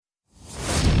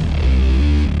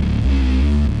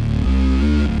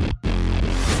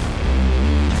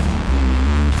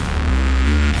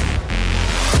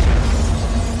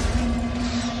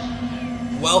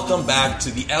back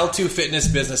to the L2 Fitness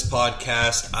Business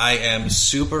Podcast. I am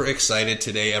super excited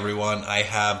today, everyone. I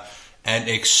have an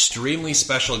extremely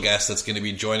special guest that's going to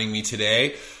be joining me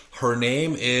today. Her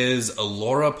name is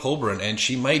Laura Poburan, and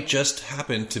she might just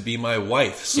happen to be my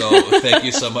wife. So thank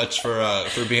you so much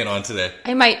for being on today.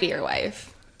 I might be your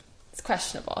wife. It's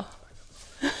questionable.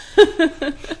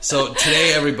 So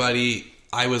today, everybody,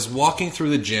 I was walking through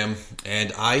the gym,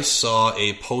 and I saw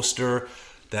a poster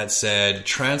that said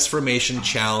Transformation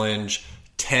Challenge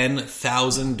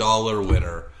 $10,000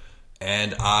 winner.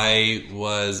 And I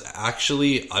was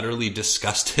actually utterly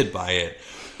disgusted by it.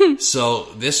 So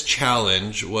this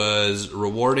challenge was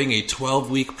rewarding a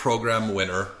 12-week program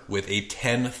winner with a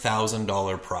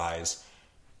 $10,000 prize.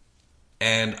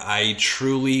 And I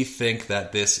truly think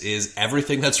that this is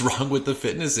everything that's wrong with the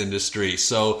fitness industry.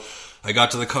 So I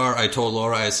got to the car, I told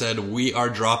Laura, I said, we are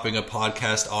dropping a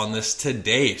podcast on this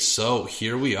today. So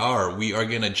here we are. We are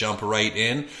going to jump right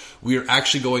in. We are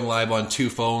actually going live on 2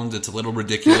 phones. It's a little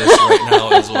ridiculous right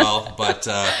now as well. But,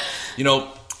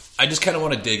 I just kind of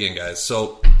want to dig in, guys.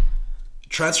 So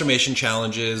transformation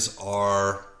challenges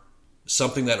are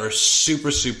something that are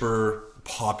super, super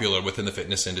popular within the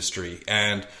fitness industry.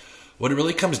 And what it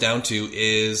really comes down to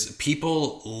is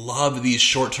people love these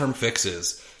short-term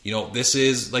fixes. This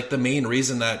is like the main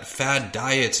reason that fad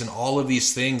diets and all of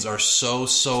these things are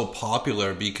so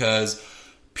popular, because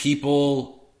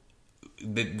people,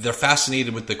 they're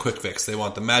fascinated with the quick fix. They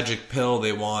want the magic pill.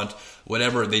 They want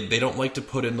whatever. They don't like to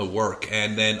put in the work.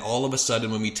 And then all of a sudden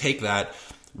when we take that,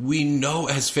 we know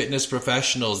as fitness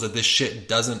professionals that this shit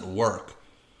doesn't work.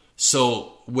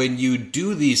 So when you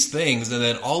do these things and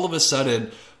then all of a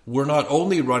sudden we're not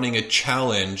only running a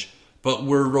challenge, but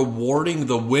we're rewarding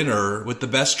the winner with the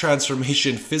best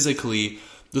transformation physically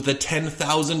with a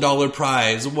 $10,000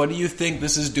 prize. What do you think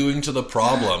this is doing to the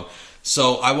problem?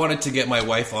 So I wanted to get my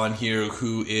wife on here,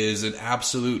 who is an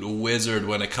absolute wizard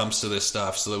when it comes to this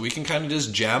stuff, so that we can kind of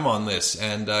just jam on this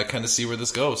and kind of see where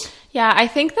this goes. Yeah, I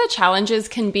think the challenges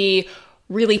can be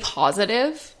really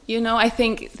positive. I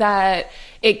think that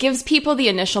it gives people the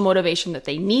initial motivation that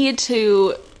they need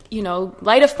to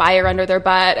light a fire under their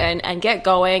butt and get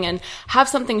going and have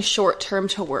something short term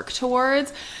to work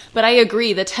towards. But I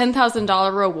agree, the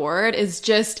 $10,000 reward is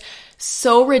just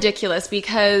so ridiculous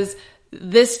because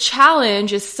this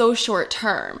challenge is so short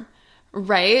term,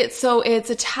 right? So it's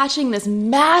attaching this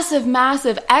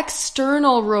massive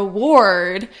external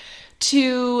reward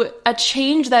to a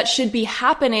change that should be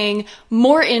happening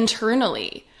more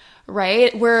internally.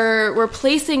 Right? We're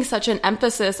placing such an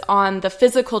emphasis on the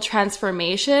physical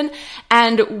transformation,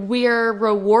 and we're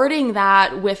rewarding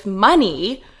that with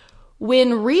money,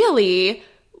 when really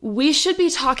we should be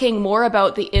talking more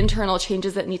about the internal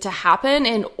changes that need to happen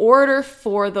in order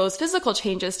for those physical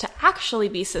changes to actually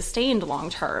be sustained long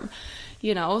term.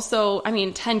 So,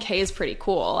 10K is pretty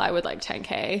cool. I would like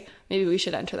 10K. Maybe we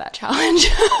should enter that challenge.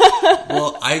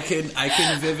 Well, I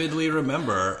can vividly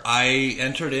remember I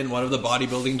entered in one of the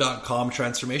bodybuilding.com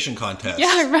transformation contests.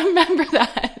 Yeah, I remember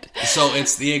that. So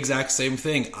it's the exact same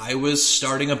thing. I was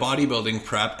starting a bodybuilding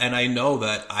prep, and I know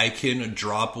that I can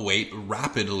drop weight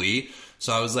rapidly.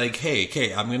 So I was like,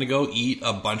 hey, I'm going to go eat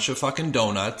a bunch of fucking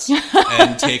donuts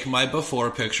and take my before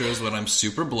pictures when I'm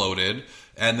super bloated.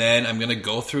 And then I'm going to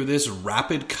go through this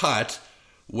rapid cut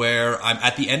where I'm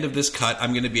at the end of this cut,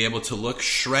 I'm going to be able to look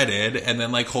shredded. And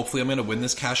then hopefully I'm going to win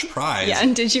this cash prize. Yeah.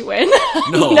 And did you win?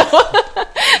 No.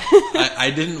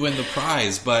 I didn't win the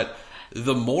prize. But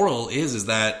the moral is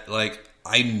that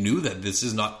I knew that this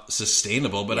is not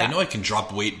sustainable, but I know I can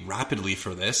drop weight rapidly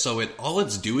for this. So all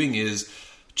it's doing is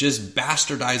just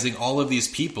bastardizing all of these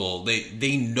people.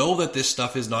 They know that this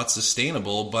stuff is not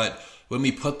sustainable, but when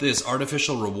we put this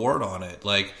artificial reward on it,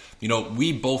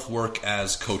 we both work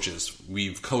as coaches.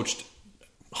 We've coached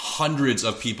hundreds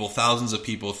of people, thousands of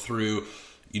people through,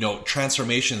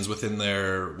 transformations within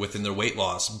their weight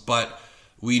loss. But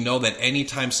we know that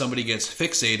anytime somebody gets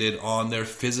fixated on their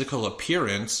physical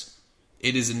appearance,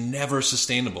 it is never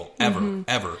sustainable,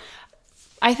 ever.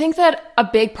 I think that a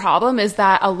big problem is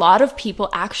that a lot of people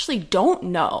actually don't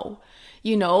know.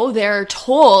 They're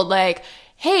told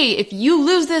hey, if you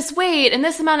lose this weight in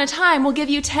this amount of time, we'll give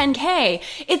you 10K.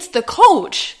 It's the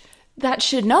coach that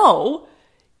should know.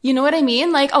 You know what I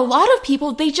mean? A lot of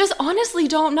people, they just honestly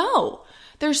don't know.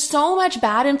 there's so much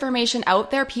bad information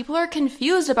out there. People are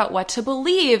confused about what to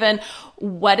believe and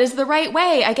what is the right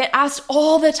way. I get asked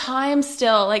all the time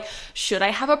still, like, should I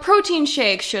have a protein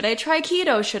shake? Should I try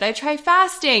keto? Should I try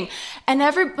fasting? And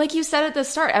like you said at the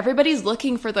start, everybody's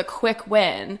looking for the quick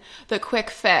win, the quick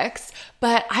fix.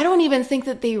 But I don't even think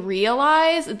that they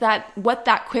realize that what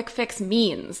that quick fix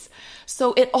means.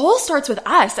 So it all starts with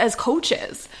us as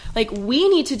coaches. Like, we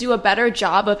need to do a better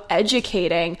job of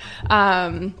educating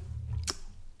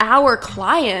our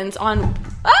clients on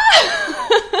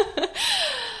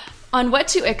on what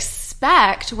to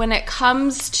expect when it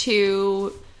comes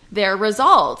to their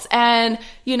results. And,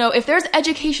 you know, if there's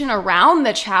education around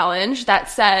the challenge that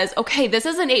says, okay, this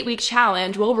is an 8-week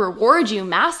challenge, we'll reward you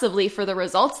massively for the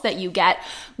results that you get,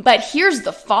 but here's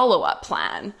the follow-up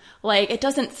plan. Like, it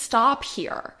doesn't stop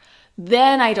here.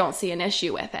 Then I don't see an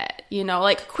issue with it. You know,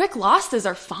 like, quick losses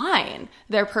are fine.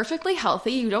 They're perfectly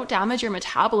healthy. You don't damage your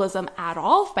metabolism at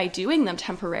all by doing them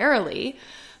temporarily,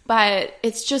 but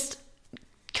it's just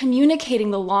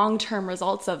communicating the long-term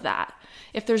results of that.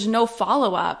 If there's no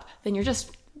follow-up, then you're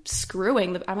just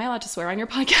screwing am I allowed to swear on your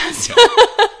podcast? Yeah.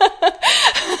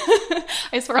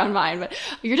 I swear on mine, but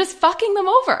you're just fucking them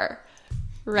over,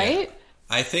 right? Yeah.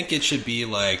 I think it should be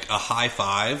like a high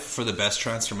five for the best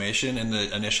transformation in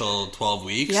the initial 12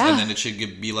 weeks. Yeah. And then it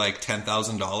should be like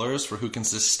 $10,000 for who can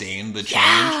sustain the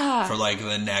change for like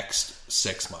the next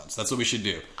 6 months. That's what we should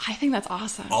do. I think that's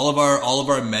awesome. All of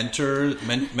our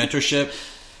mentorship,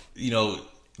 you know,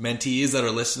 mentees that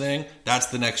are listening, that's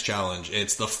the next challenge.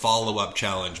 It's the follow-up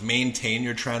challenge. Maintain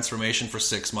your transformation for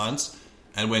 6 months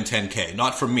and win 10K.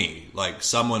 Not from me. Like,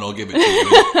 someone will give it to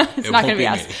you. It's not going to be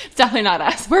us. Me. It's definitely not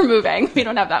us. We're moving. We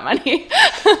don't have that money.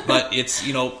 But it's,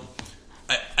 you know,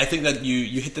 I think that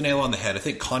you hit the nail on the head. I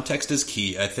think context is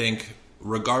key. I think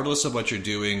regardless of what you're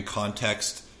doing,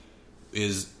 context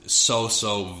is so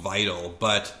vital.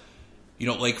 But, you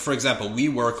know, like, for example, we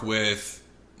work with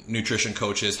nutrition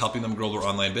coaches, helping them grow their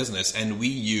online business, and we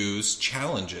use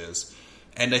challenges.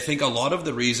 And I think a lot of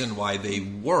the reason why they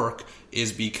work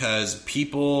is because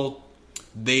people,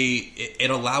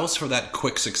 it allows for that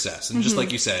quick success. And just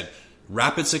like you said,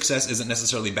 rapid success isn't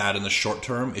necessarily bad in the short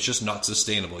term. It's just not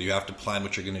sustainable. You have to plan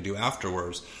what you're going to do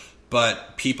afterwards.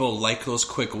 But people like those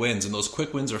quick wins, and those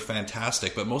quick wins are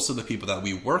fantastic. But most of the people that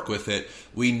we work with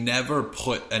we never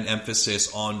put an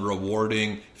emphasis on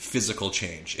rewarding physical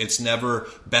change. It's never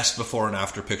best before and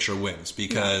after picture wins,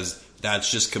 because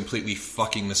that's just completely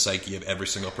fucking the psyche of every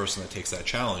single person that takes that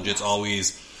challenge. It's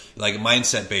always like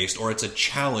mindset based, or it's a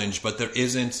challenge, but there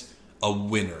isn't a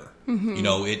winner. You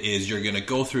know, it is, you're going to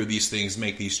go through these things,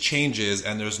 make these changes,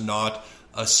 and there's not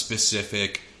a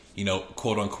specific, you know,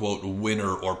 quote unquote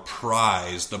winner or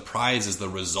prize. The prize is the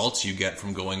results you get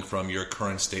from going from your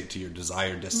current state to your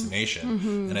desired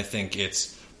destination. And I think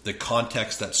it's the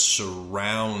context that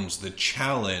surrounds the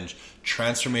challenge.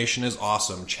 Transformation is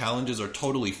awesome. Challenges are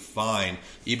totally fine,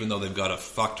 even though they've got a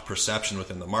fucked perception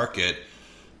within the market.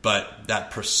 But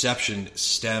that perception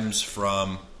stems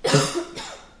from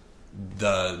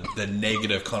the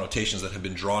negative connotations that have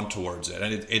been drawn towards it.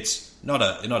 And it's not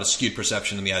a skewed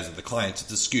perception in the eyes of the clients.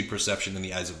 It's a skewed perception in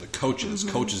the eyes of the coaches.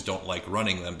 Coaches don't like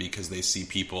running them because they see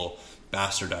people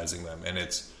bastardizing them. And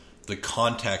it's the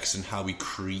context and how we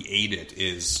create it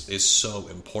is so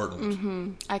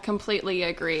important. I completely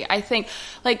agree. I think,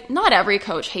 like, not every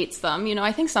coach hates them. You know,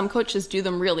 I think some coaches do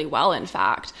them really well, in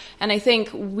fact. And I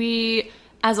think we,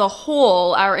 as a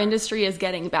whole, our industry is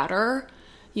getting better.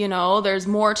 You know, there's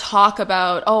more talk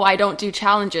about, oh, I don't do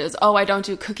challenges. Oh, I don't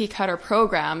do cookie cutter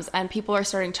programs. And people are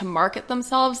starting to market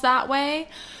themselves that way.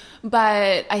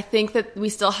 But I think that we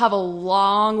still have a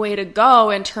long way to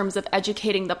go in terms of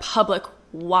educating the public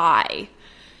why.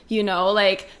 You know,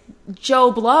 like,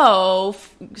 Joe Blow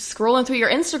scrolling through your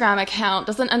Instagram account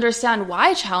doesn't understand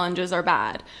why challenges are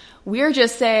bad. We're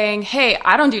just saying, hey,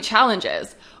 I don't do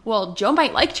challenges. Well, Joe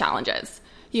might like challenges.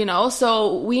 You know,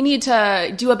 so we need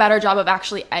to do a better job of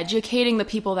actually educating the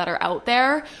people that are out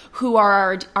there who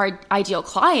are our ideal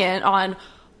client on,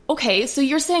 okay, so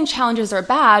you're saying challenges are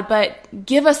bad, but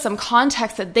give us some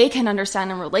context that they can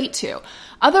understand and relate to.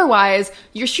 Otherwise,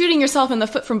 you're shooting yourself in the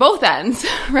foot from both ends,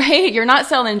 right? You're not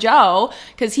selling Joe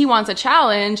because he wants a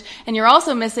challenge, and you're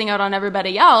also missing out on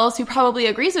everybody else who probably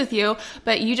agrees with you,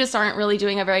 but you just aren't really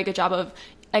doing a very good job of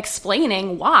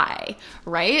explaining why,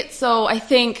 right? So I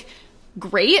think,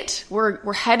 great,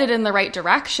 we're headed in the right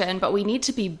direction, but we need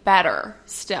to be better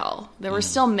still. We're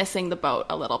still missing the boat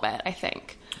a little bit, I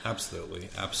think.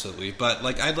 Absolutely. But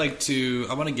like, I want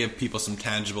to give people some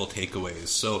tangible takeaways.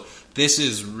 So this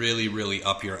is really, really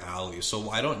up your alley. So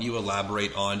why don't you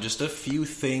elaborate on just a few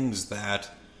things that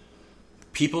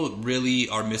people really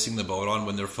are missing the boat on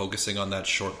when they're focusing on that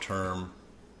short-term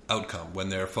outcome, when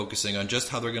they're focusing on just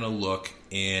how they're going to look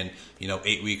in,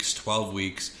 8 weeks, 12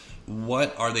 weeks.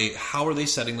 How are they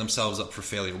setting themselves up for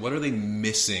failure? What are they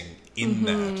missing in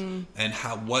that? And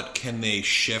what can they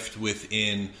shift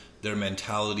within their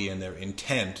mentality and their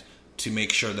intent to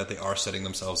make sure that they are setting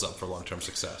themselves up for long-term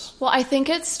success? Well, I think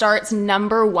it starts,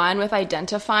 number one, with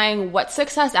identifying what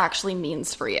success actually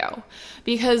means for you.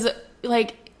 Because,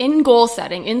 in goal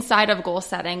setting, inside of goal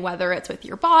setting, whether it's with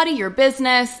your body, your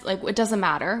business, it doesn't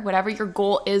matter, whatever your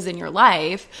goal is in your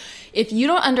life, if you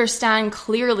don't understand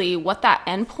clearly what that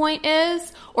endpoint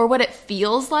is or what it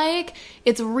feels like,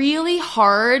 it's really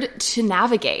hard to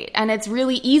navigate, and it's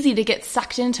really easy to get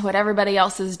sucked into what everybody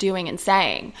else is doing and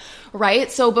saying,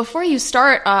 right? So before you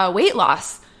start a weight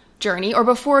loss journey, or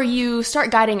before you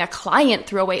start guiding a client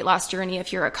through a weight loss journey,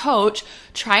 if you're a coach,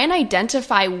 try and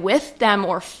identify with them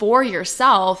or for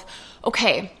yourself,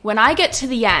 okay, when I get to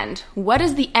the end, what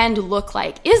does the end look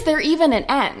like? Is there even an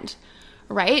end,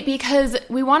 right? Because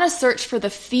we want to search for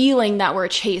the feeling that we're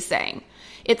chasing.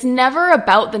 It's never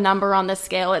about the number on the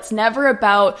scale. It's never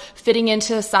about fitting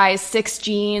into a size 6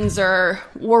 jeans or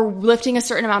lifting a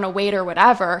certain amount of weight or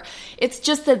whatever. It's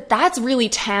just that's really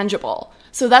tangible.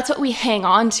 So that's what we hang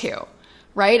on to,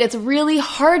 right? It's really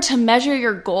hard to measure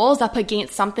your goals up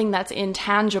against something that's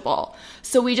intangible.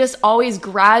 So we just always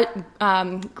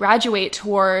graduate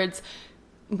towards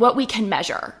what we can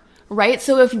measure, right?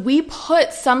 So if we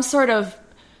put some sort of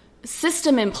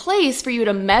system in place for you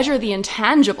to measure the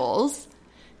intangibles,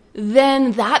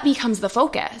 then that becomes the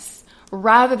focus,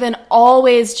 rather than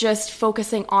always just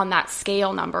focusing on that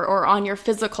scale number or on your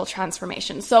physical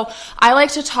transformation. So I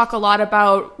like to talk a lot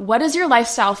about, what does your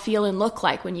lifestyle feel and look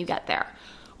like when you get there?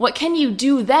 What can you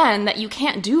do then that you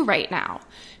can't do right now?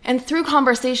 And through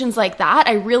conversations like that,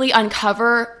 I really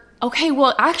uncover, okay,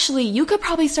 well, actually, you could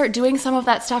probably start doing some of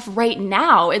that stuff right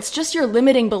now. It's just your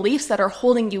limiting beliefs that are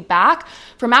holding you back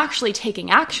from actually taking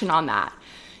action on that.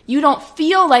 You don't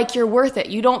feel like you're worth it.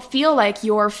 You don't feel like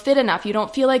you're fit enough. You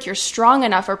don't feel like you're strong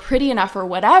enough or pretty enough or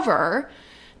whatever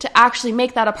to actually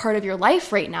make that a part of your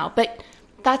life right now. But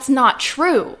that's not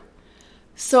true.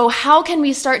 So how can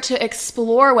we start to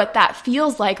explore what that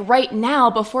feels like right now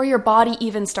before your body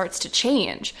even starts to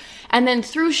change? And then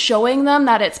through showing them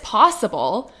that it's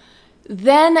possible,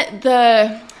 then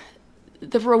the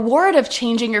reward of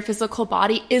changing your physical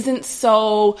body isn't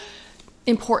so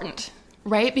important,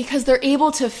 right? Because they're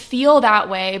able to feel that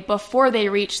way before they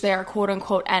reach their quote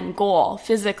unquote end goal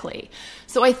physically.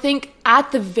 So I think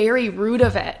at the very root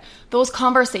of it, those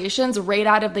conversations right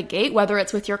out of the gate, whether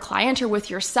it's with your client or with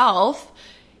yourself,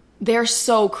 they're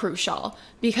so crucial,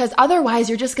 because otherwise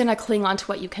you're just going to cling on to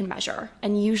what you can measure.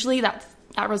 And usually that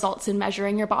results in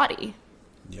measuring your body.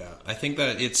 Yeah, I think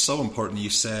that it's so important.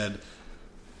 You said,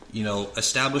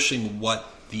 establishing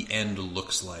what the end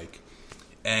looks like.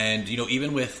 And,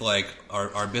 even with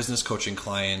our business coaching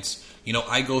clients,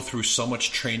 I go through so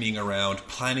much training around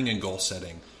planning and goal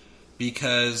setting,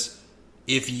 because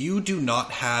if you do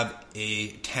not have a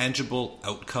tangible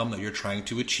outcome that you're trying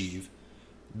to achieve,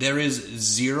 there is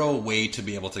zero way to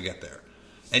be able to get there.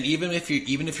 And even if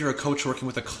you're a coach working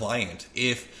with a client,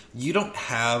 if you don't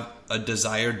have a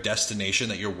desired destination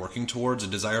that you're working towards, a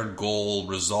desired goal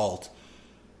result,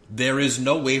 there is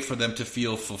no way for them to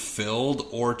feel fulfilled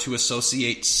or to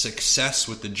associate success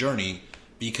with the journey,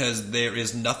 because there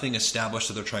is nothing established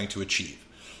that they're trying to achieve.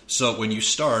 So when you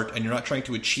start and you're not trying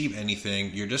to achieve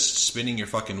anything, you're just spinning your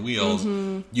fucking wheels.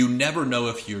 Mm-hmm. You never know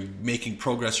if you're making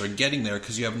progress or getting there,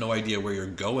 because you have no idea where you're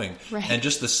going. Right. And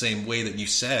just the same way that you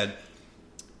said,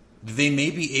 they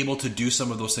may be able to do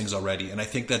some of those things already. And I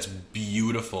think that's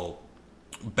beautiful.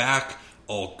 Back,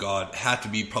 had to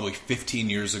be probably 15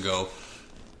 years ago,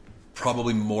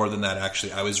 probably more than that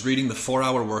actually. I was reading The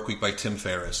 4-Hour Workweek by Tim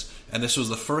Ferriss. And this was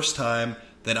the first time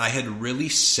that I had really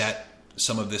set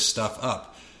some of this stuff up.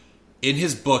 In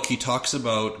his book, he talks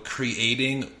about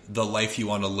creating the life you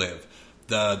want to live.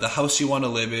 The house you want to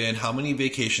live in, how many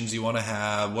vacations you want to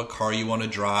have, what car you want to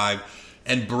drive.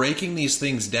 And breaking these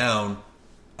things down,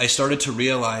 I started to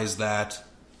realize that,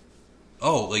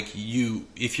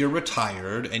 if you're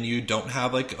retired and you don't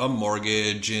have a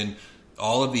mortgage and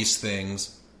all of these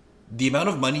things, the amount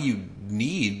of money you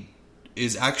need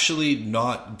is actually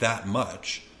not that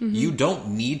much. Mm-hmm. You don't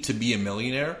need to be a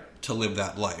millionaire to live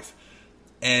that life.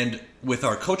 And with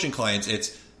our coaching clients,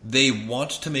 they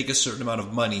want to make a certain amount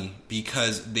of money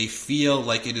because they feel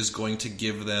like it is going to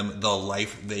give them the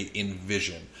life they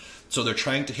envision. So they're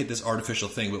trying to hit this artificial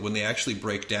thing, but when they actually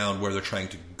break down where they're trying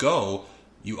to go,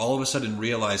 you all of a sudden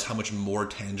realize how much more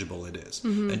tangible it is.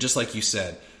 Mm-hmm. And just like you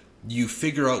said, you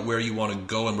figure out where you want to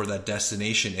go and where that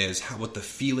destination is, what the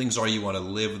feelings are you want to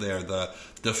live there,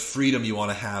 the freedom you want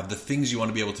to have, the things you want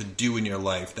to be able to do in your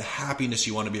life, the happiness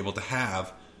you want to be able to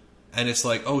have. And it's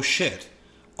like, oh shit,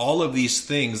 all of these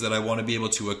things that I want to be able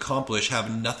to accomplish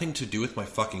have nothing to do with my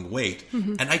fucking weight.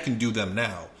 And I can do them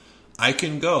now. I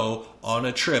can go on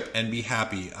a trip and be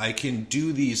happy. I can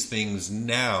do these things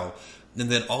now. And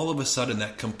then all of a sudden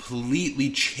that completely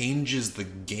changes the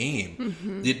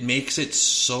game. It makes it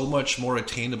so much more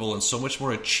attainable and so much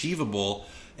more achievable.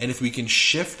 And if we can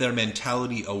shift their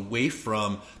mentality away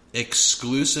from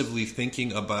exclusively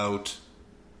thinking about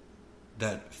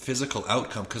that physical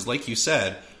outcome, because like you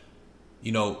said,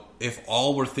 you know, if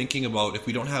all we're thinking about, if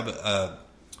we don't have a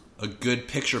good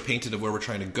picture painted of where we're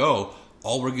trying to go,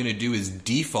 all we're going to do is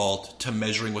default to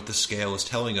measuring what the scale is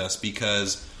telling us,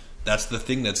 because that's the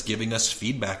thing that's giving us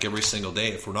feedback every single day.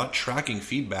 If we're not tracking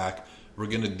feedback,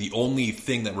 the only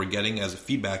thing that we're getting as a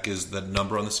feedback is the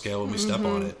number on the scale when we step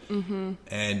on it.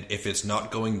 And if it's not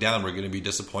going down, we're going to be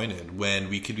disappointed when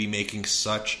we could be making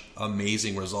such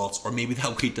amazing results, or maybe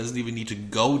that weight doesn't even need to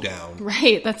go down.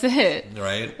 Right. That's it.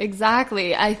 Right.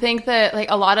 Exactly. I think that like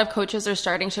a lot of coaches are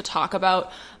starting to talk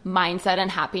about mindset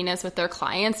and happiness with their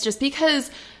clients, just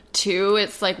because too,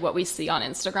 it's like what we see on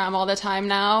Instagram all the time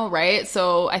now, right?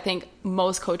 So I think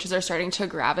most coaches are starting to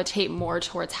gravitate more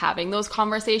towards having those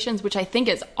conversations, which I think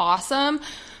is awesome.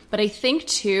 But I think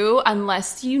too,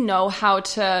 unless you know how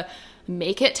to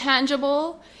make it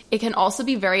tangible, it can also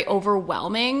be very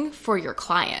overwhelming for your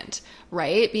client,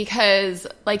 right? Because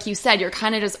like you said, you're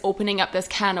kind of just opening up this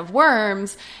can of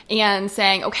worms and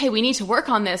saying, okay, we need to work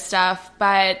on this stuff,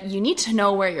 but you need to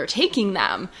know where you're taking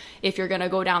them if you're going to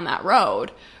go down that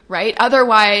road, right?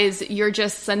 Otherwise, you're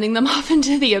just sending them off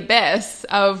into the abyss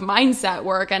of mindset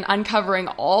work and uncovering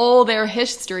all their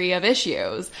history of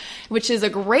issues, which is a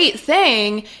great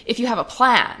thing if you have a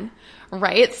plan,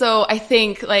 right? So I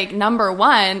think like number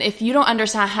one, if you don't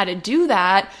understand how to do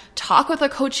that, talk with a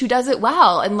coach who does it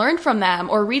well and learn from them,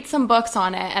 or read some books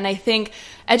on it. And I think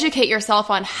educate yourself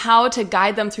on how to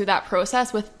guide them through that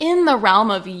process within the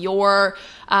realm of your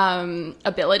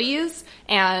abilities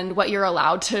and what you're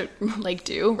allowed to like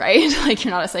do, right? Like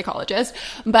you're not a psychologist,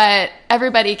 but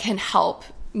everybody can help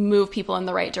move people in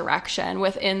the right direction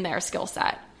within their skill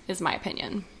set, is my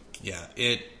opinion. Yeah,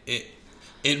 it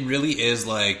really is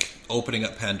like opening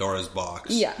up Pandora's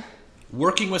box. Yeah.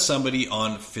 Working with somebody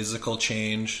on physical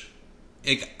change,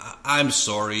 I'm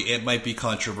sorry, it might be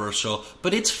controversial,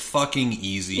 but it's fucking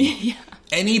easy. Yeah.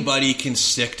 Anybody can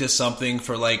stick to something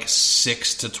for like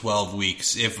 6 to 12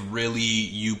 weeks if really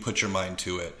you put your mind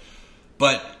to it.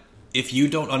 But if you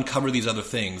don't uncover these other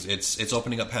things, it's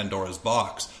opening up Pandora's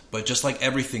box. But just like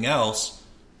everything else,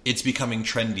 it's becoming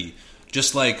trendy.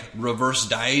 Just like reverse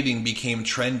dieting became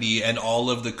trendy and all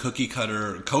of the cookie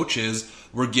cutter coaches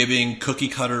were giving cookie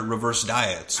cutter reverse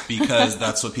diets because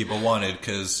that's what people wanted,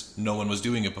 because no one was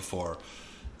doing it before.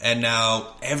 And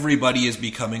now everybody is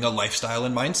becoming a lifestyle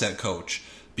and mindset coach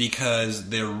because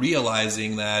they're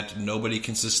realizing that nobody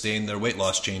can sustain their weight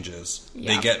loss changes.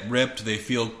 Yeah. They get ripped, they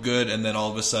feel good, and then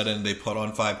all of a sudden they put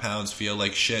on 5 pounds, feel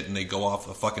like shit, and they go off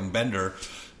a fucking bender.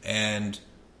 And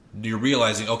you're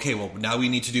realizing, okay, well, now we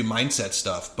need to do mindset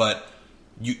stuff. But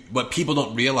what people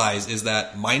don't realize is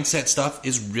that mindset stuff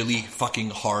is really fucking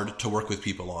hard to work with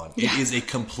people on. Yeah. It is a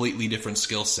completely different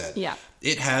skill set. Yeah.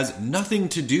 It has nothing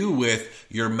to do with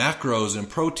your macros and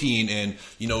protein and,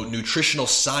 nutritional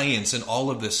science and all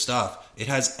of this stuff. It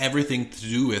has everything to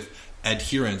do with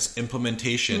adherence,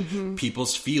 implementation,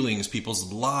 people's feelings,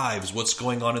 people's lives, what's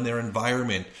going on in their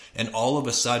environment. And all of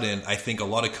a sudden, I think a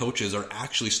lot of coaches are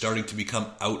actually starting to become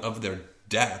out of their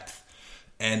depth.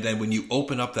 And then when you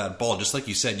open up that ball, just like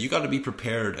you said, you got to be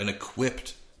prepared and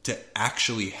equipped to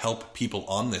actually help people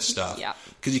on this stuff. Yeah.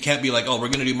 Because you can't be like, oh, we're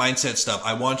going to do mindset stuff.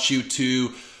 I want you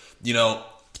to,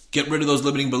 get rid of those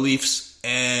limiting beliefs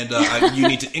and you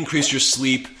need to increase your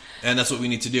sleep. And that's what we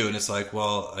need to do. And it's like,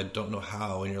 well, I don't know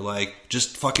how. And you're like,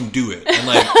 just fucking do it. And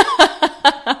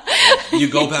like, you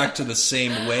go back to the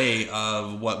same way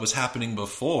of what was happening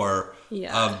before,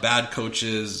 of bad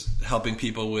coaches helping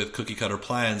people with cookie cutter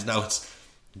plans. Now it's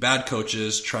bad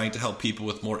coaches trying to help people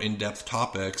with more in-depth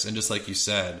topics. And just like you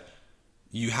said,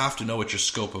 you have to know what your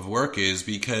scope of work is,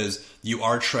 because you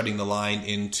are treading the line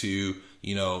into,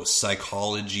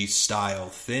 psychology style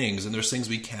things. And there's things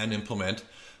we can implement.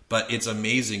 But it's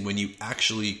amazing when you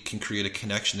actually can create a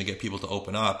connection to get people to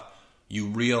open up, you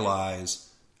realize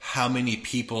how many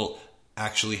people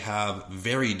actually have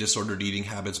very disordered eating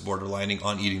habits borderlining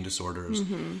on eating disorders.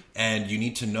 And you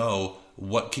need to know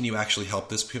what can you actually help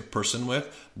this person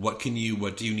with? What do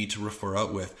you need to refer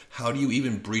out with? How do you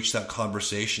even breach that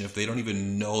conversation if they don't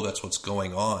even know that's what's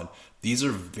going on? These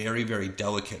are very, very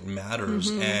delicate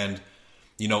matters. And,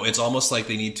 it's almost like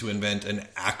they need to invent an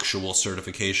actual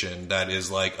certification that is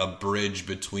like a bridge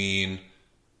between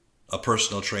a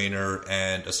personal trainer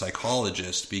and a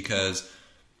psychologist, because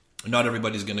not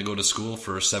everybody's going to go to school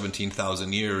for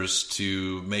 17,000 years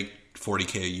to make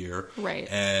 $40K a year. Right.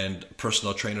 And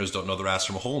personal trainers don't know their ass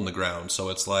from a hole in the ground. So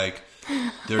it's like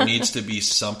there needs to be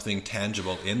something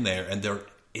tangible in there, and there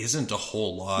isn't a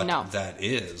whole lot that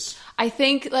is. I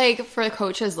think like for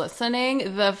coaches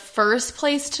listening, the first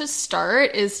place to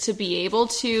start is to be able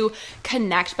to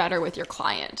connect better with your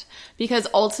client, because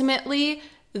ultimately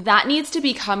that needs to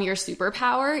become your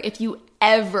superpower if you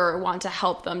ever want to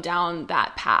help them down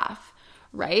that path.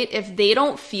 Right? If they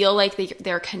don't feel like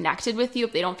they're connected with you,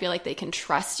 if they don't feel like they can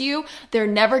trust you, they're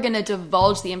never going to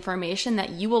divulge the information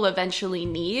that you will eventually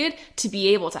need to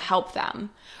be able to help them.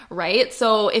 Right?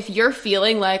 So if you're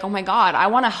feeling like, oh my God, I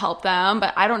want to help them,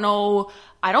 but I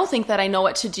don't think that I know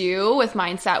what to do with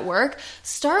mindset work,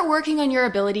 start working on your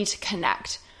ability to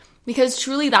connect. Because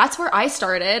truly that's where I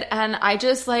started, and I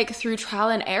just through trial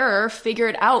and error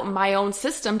figured out my own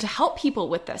system to help people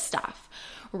with this stuff.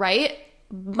 Right?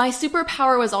 My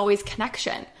superpower was always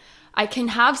connection. I can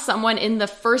have someone in the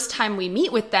first time we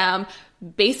meet with them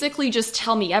basically just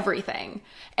tell me everything.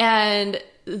 And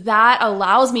that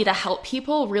allows me to help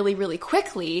people really, really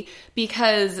quickly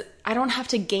because I don't have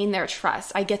to gain their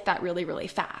trust. I get that really, really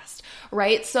fast,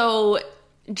 right? So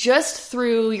just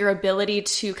through your ability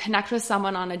to connect with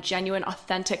someone on a genuine,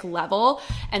 authentic level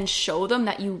and show them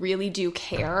that you really do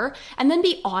care, and then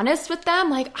be honest with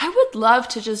them. I would love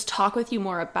to just talk with you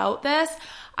more about this.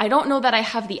 I don't know that I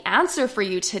have the answer for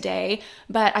you today,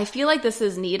 but I feel like this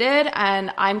is needed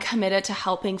and I'm committed to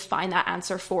helping find that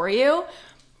answer for you.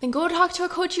 Then go talk to a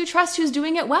coach you trust who's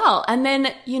doing it well. And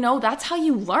then, that's how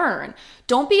you learn.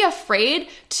 Don't be afraid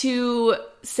to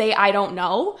say, I don't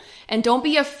know. And don't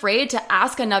be afraid to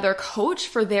ask another coach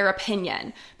for their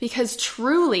opinion. Because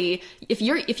truly, if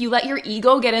you let your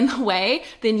ego get in the way,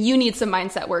 then you need some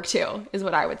mindset work too, is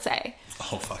what I would say.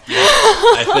 Oh, fuck yeah.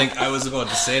 I think I was about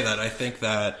to say that. I think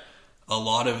that a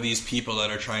lot of these people that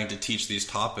are trying to teach these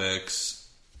topics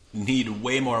need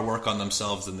way more work on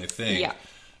themselves than they think. Yeah.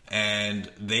 And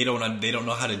they don't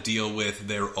know how to deal with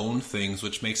their own things,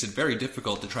 which makes it very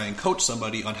difficult to try and coach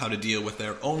somebody on how to deal with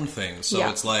their own things. So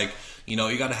it's like, you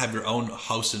got to have your own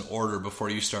house in order before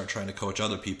you start trying to coach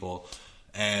other people.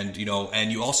 And,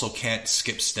 and you also can't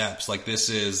skip steps. This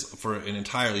is for an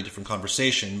entirely different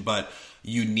conversation, but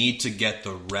you need to get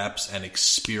the reps and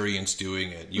experience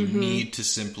doing it. You need to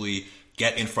simply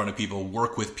get in front of people,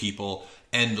 work with people,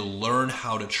 and learn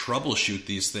how to troubleshoot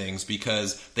these things,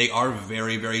 because they are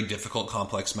very, very difficult,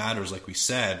 complex matters, like we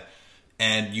said,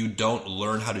 and you don't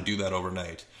learn how to do that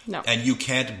overnight. No. And you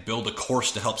can't build a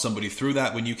course to help somebody through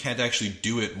that when you can't actually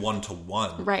do it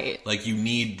one-to-one. Right. You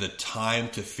need the time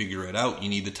to figure it out. You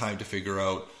need the time to figure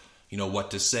out,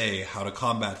 what to say, how to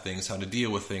combat things, how to deal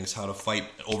with things, how to fight,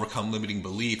 overcome limiting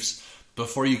beliefs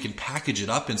before you can package it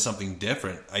up in something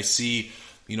different. I see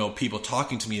people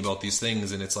talking to me about these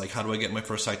things, and it's like, how do I get my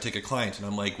first high ticket client? And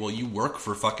I'm like, well, you work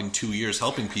for fucking 2 years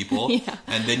helping people,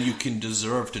 and then you can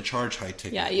deserve to charge high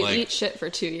ticket. Yeah, you eat shit for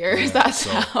 2 years. That's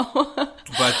how.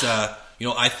 But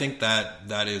I think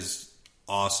that is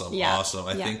awesome. Yeah. Awesome.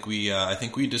 I think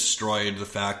we destroyed the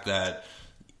fact that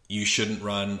you shouldn't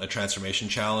run a transformation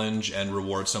challenge and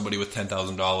reward somebody with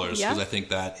 $10,000, because I think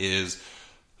that is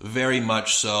very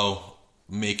much so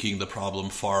making the problem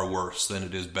far worse than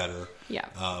it is better. Yeah.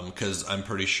 Because I'm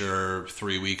pretty sure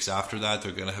 3 weeks after that,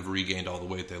 they're going to have regained all the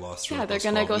weight they lost throughout they're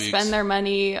going to go spend their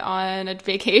money on a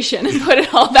vacation and put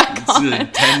it all back on.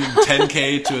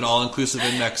 10K to an all-inclusive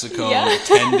in Mexico,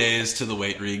 10 days to the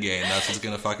weight regain. That's what's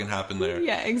going to fucking happen there.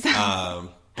 Yeah, exactly.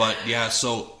 But yeah,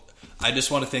 so I just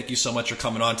want to thank you so much for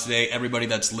coming on today. Everybody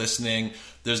that's listening,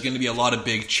 there's going to be a lot of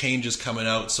big changes coming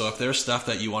out. So if there's stuff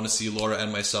that you want to see Laura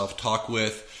and myself talk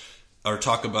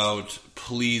about,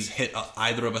 please hit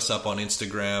either of us up on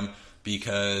Instagram,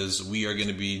 because we are going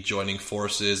to be joining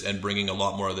forces and bringing a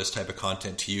lot more of this type of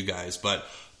content to you guys. But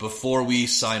before we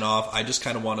sign off, I just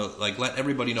kind of want to let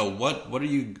everybody know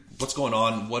what's going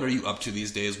on. What are you up to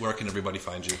these days? Where can everybody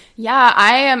find you? Yeah,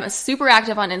 I am super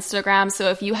active on Instagram. So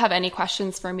if you have any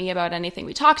questions for me about anything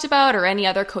we talked about or any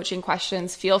other coaching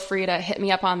questions, feel free to hit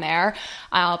me up on there.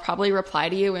 I'll probably reply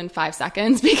to you in 5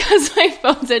 seconds because my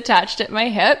phone's attached at my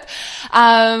hip.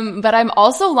 But I'm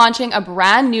also launching a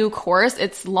brand new course.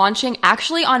 It's launching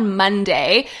actually on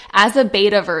Monday as a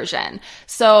beta version.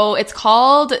 So it's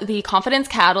called the Confidence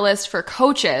Cab Catalyst for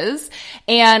coaches.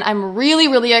 And I'm really,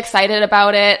 really excited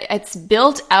about it. It's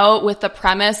built out with the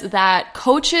premise that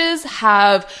coaches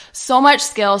have so much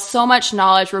skill, so much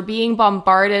knowledge. We're being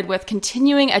bombarded with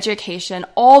continuing education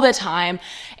all the time.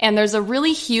 And there's a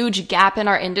really huge gap in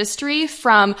our industry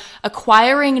from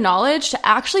acquiring knowledge to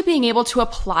actually being able to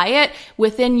apply it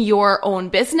within your own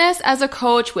business as a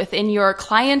coach, within your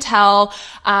clientele,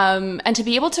 and to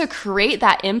be able to create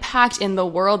that impact in the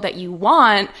world that you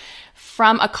want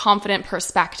from a confident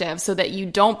perspective so that you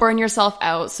don't burn yourself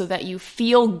out, so that you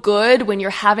feel good when you're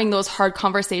having those hard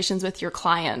conversations with your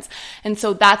clients. And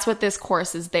so that's what this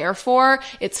course is there for.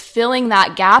 It's filling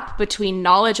that gap between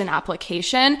knowledge and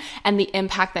application and the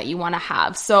impact that you want to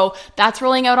have. So that's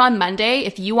rolling out on Monday.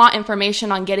 If you want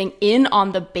information on getting in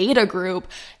on the beta group,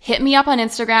 hit me up on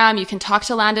Instagram. You can talk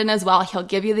to Landon as well. He'll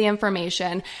give you the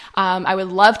information. I would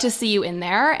love to see you in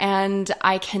there, and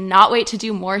I cannot wait to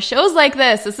do more shows like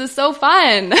this. This is so fun.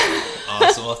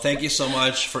 Awesome. Well, thank you so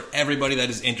much. For everybody that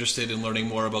is interested in learning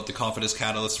more about the Confidence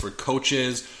Catalyst for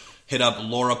coaches, hit up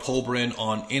Laura Poburan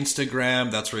on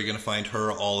Instagram. That's where you're going to find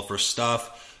her, all of her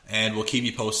stuff. And we'll keep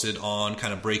you posted on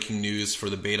kind of breaking news for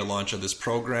the beta launch of this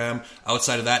program.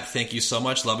 Outside of that, thank you so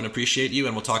much. Love and appreciate you,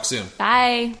 and we'll talk soon.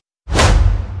 Bye.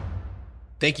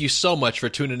 Thank you so much for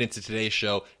tuning into today's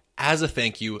show. As a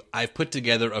thank you, I've put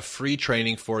together a free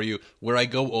training for you where I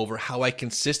go over how I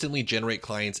consistently generate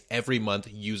clients every month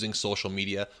using social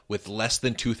media with less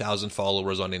than 2,000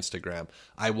 followers on Instagram.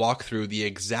 I walk through the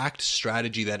exact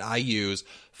strategy that I use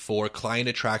for client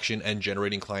attraction and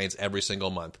generating clients every single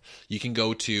month. You can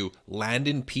go to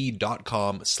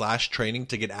landonp.com/training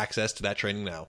to get access to that training now.